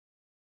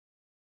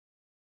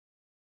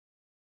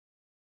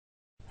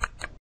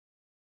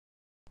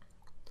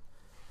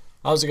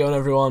How's it going,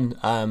 everyone?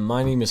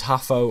 My name is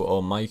Haffo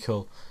or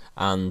Michael,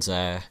 and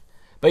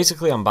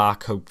basically I'm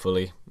back,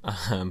 hopefully,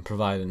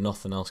 providing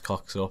nothing else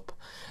cocks up.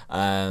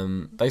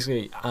 This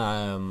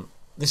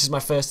is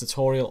my first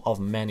tutorial of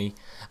many,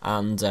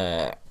 and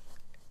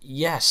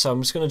yeah, so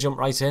I'm just going to jump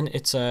right in.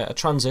 It's a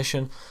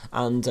transition,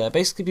 and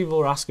basically people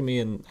were asking me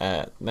in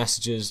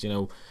messages,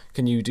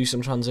 can you do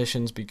some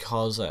transitions,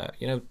 because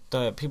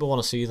the people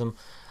want to see them.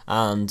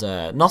 And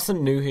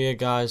nothing new here,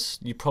 guys.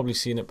 You've probably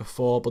seen it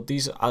before, but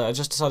I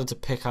just decided to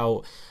pick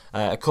out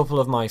a couple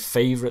of my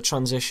favourite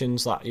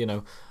transitions that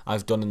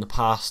I've done in the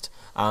past,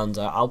 and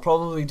I'll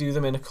probably do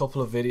them in a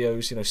couple of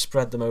videos.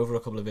 Spread them over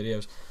a couple of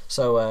videos.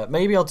 So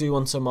maybe I'll do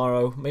one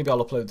tomorrow. Maybe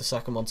I'll upload the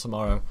second one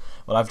tomorrow.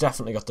 Well, I've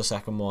definitely got the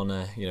second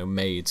one,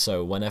 made.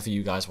 So whenever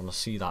you guys want to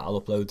see that,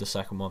 I'll upload the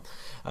second one,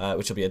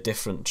 which will be a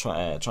different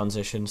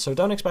transition. So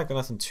don't expect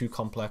anything too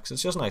complex.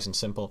 It's just nice and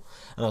simple.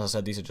 And as I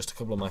said, these are just a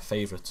couple of my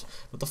favourites.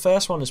 But the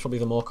first one is probably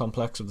the more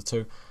complex of the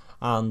two.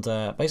 And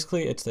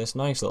basically it's this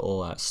nice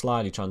little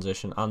slidey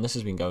transition, and this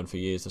has been going for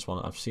years. This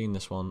one, I've seen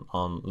this one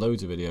on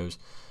loads of videos,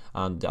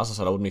 and as I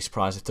said, I wouldn't be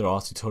surprised if there are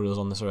tutorials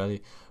on this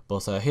already.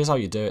 But here's how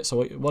you do it.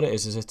 So what it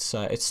is it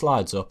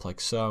slides up like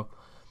so,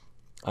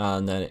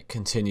 and then it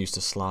continues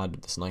to slide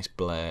with this nice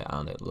blare,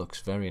 and it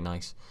looks very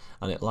nice,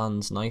 and it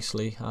lands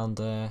nicely, and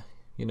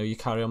you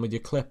carry on with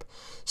your clip.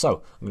 So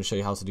I'm going to show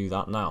you how to do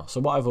that now. So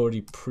what I've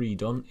already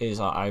pre-done is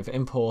I've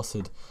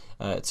imported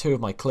two of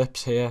my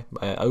clips here,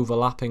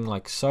 overlapping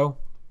like so.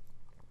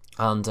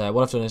 And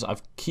what I've done is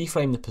I've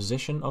keyframed the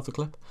position of the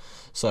clip.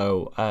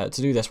 So to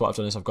do this, what I've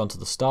done is I've gone to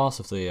the start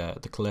of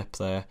the clip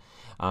there,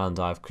 and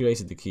I've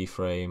created the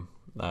keyframe.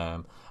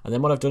 And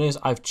then what I've done is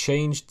I've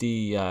changed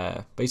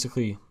the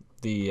basically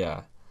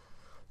the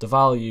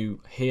value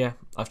here.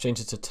 I've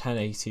changed it to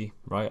 1080,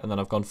 right? And then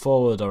I've gone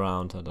forward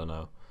around, I don't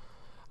know.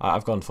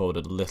 I've gone forward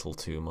a little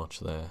too much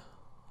there.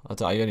 I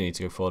only need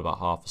to go forward about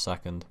half a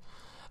second.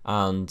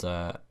 And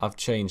I've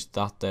changed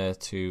that there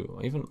to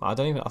I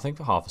think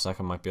for half a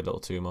second might be a little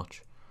too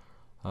much.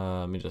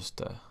 Let me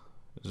just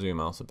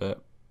zoom out a bit.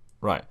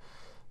 Right,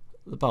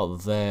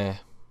 about there,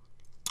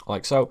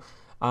 like so.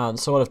 And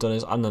so what I've done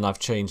is, and then I've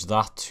changed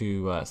that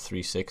to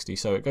 360,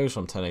 so it goes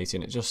from 1080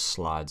 and it just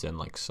slides in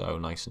like so,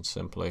 nice and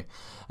simply,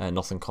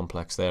 nothing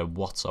complex there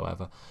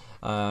whatsoever.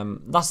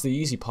 That's the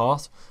easy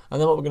part, and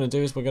then what we're going to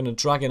do is we're going to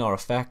drag in our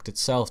effect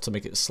itself to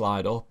make it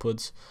slide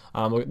upwards.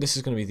 This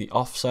is going to be the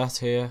offset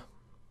here.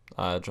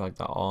 Drag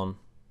that on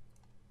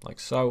like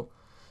so,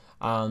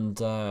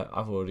 and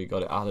I've already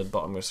got it added, but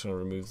I'm just going to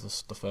remove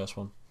the first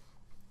one.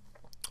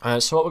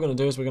 So what we're going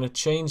to do is we're going to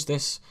change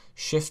this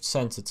shift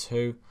center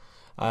to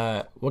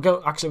we're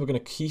going to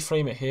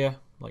keyframe it here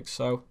like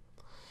so,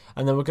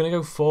 and then we're going to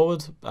go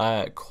forward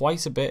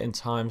quite a bit in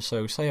time.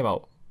 So say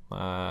about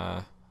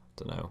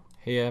don't know,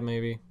 here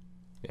maybe,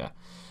 yeah,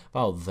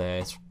 about there.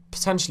 It's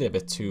potentially a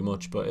bit too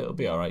much, but it'll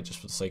be alright just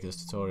for the sake of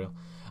this tutorial.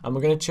 And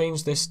we're going to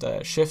change this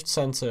shift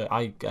center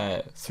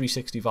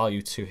 360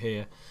 value to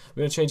here.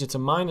 We're going to change it to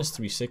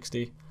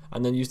 -360,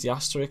 and then use the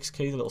asterisk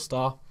key, the little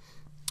star,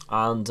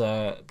 and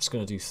just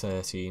going to do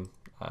 13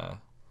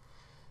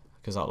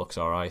 because that looks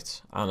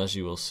alright. And as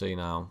you will see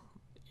now,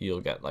 you'll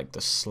get like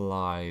the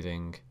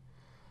sliding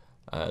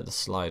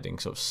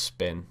sort of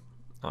spin,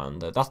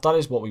 and that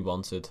is what we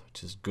wanted,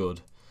 which is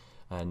good.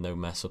 No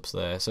mess ups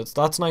there, so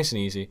that's nice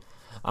and easy.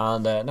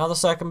 And now the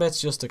second bit's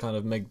just to kind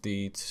of make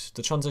the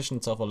transition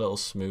itself a little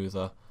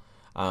smoother.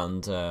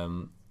 And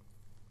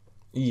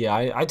yeah,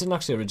 I didn't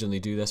actually originally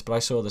do this, but I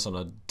saw this on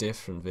a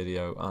different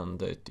video,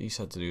 and he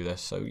said to do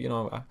this, so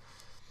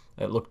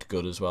it looked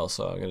good as well,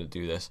 so I'm going to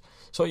do this.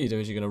 So what you do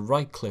is you're going to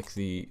right click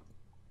the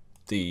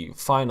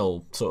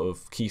final sort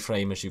of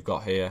keyframe as you've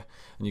got here,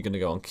 and you're going to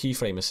go on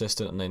keyframe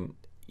assistant and then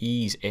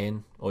ease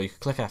in, or you could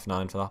click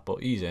F9 for that,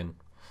 but ease in.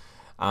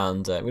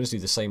 And we're going to do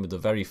the same with the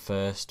very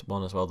first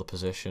one as well, the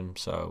position.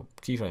 So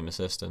keyframe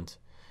assistant,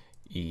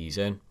 ease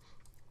in.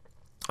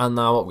 And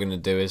now what we're going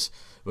to do is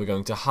we're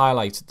going to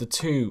highlight the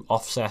two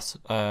offset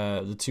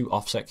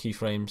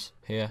keyframes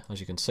here, as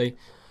you can see.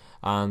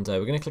 And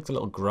we're going to click the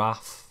little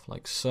graph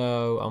like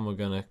so, and we're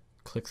going to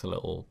click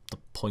the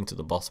point at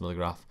the bottom of the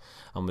graph,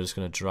 and we're just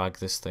going to drag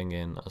this thing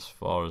in as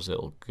far as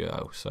it'll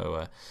go.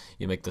 So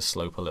you make the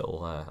slope a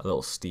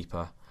little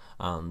steeper,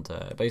 and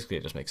basically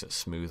it just makes it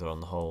smoother on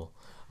the whole.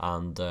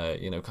 And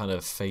kind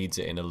of fades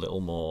it in a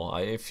little more,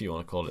 if you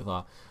want to call it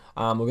that.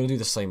 We're going to do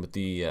the same with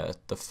the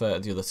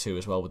other two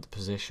as well with the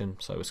position.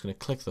 So it's going to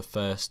click the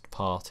first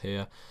part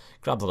here,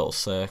 grab the little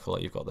circle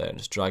that you've got there, and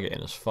just drag it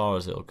in as far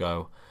as it'll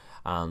go.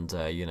 And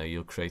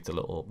you'll create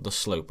the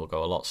slope will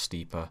go a lot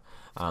steeper,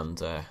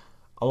 and a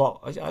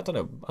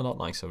lot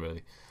nicer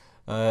really.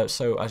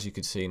 So as you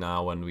can see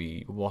now, when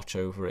we watch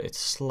over it, it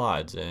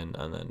slides in,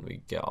 and then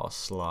we get our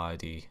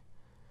slidey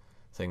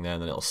thing there,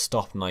 and then it'll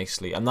stop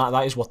nicely. And that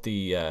is what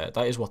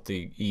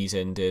the ease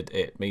in did.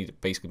 It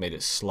basically made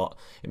it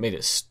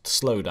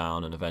slow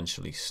down and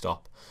eventually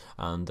stop.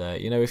 And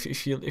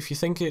if you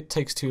think it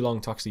takes too long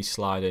to actually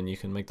slide in, you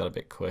can make that a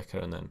bit quicker,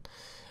 and then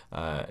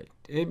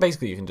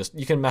Basically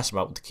you can mess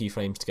about with the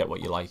keyframes to get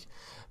what you like.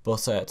 But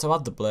to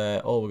add the blur,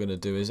 all we're going to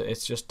do is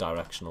it's just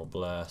directional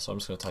blur. So I'm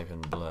just going to type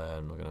in blur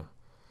and we're going to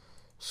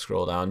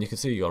scroll down. You can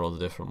see you got all the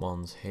different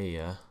ones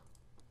here.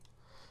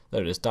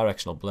 There it is,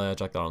 directional blur,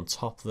 drag that on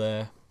top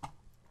there.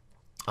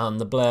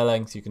 And the blur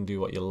length, you can do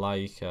what you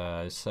like,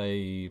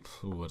 say,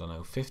 I don't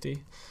know,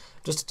 50?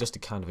 Just to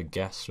kind of a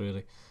guess,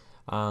 really.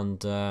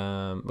 And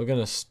we're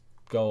going to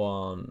go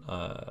on,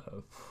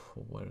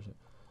 where is it?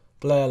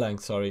 Blur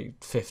length, sorry,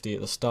 50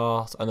 at the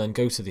start, and then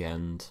go to the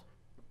end.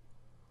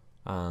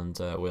 And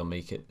we'll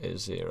make it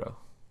 0.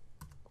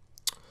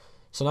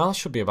 So now that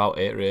should be about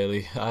it,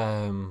 really.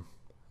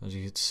 As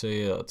you can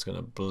see, it's going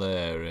to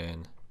blur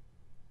in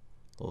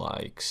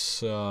like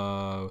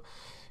so,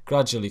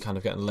 gradually kind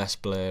of getting less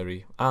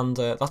blurry, and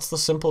that's the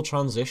simple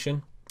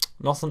transition,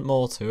 nothing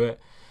more to it.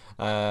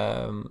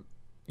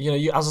 You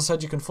know, as I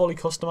said, you can fully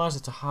customize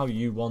it to how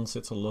you want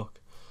it to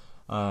look.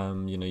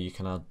 You know, you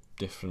can add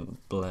different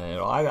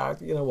blur,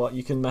 you know what,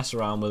 you can mess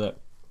around with it,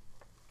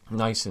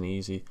 nice and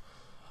easy.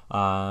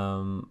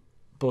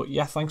 But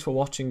yeah, thanks for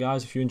watching,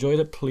 guys. If you enjoyed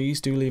it, please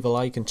do leave a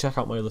like and check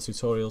out my other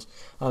tutorials,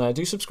 and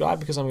do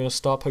subscribe because I'm going to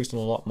start posting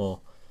a lot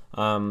more.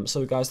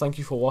 So guys, thank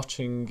you for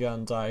watching,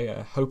 and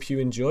I hope you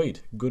enjoyed.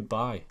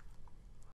 Goodbye.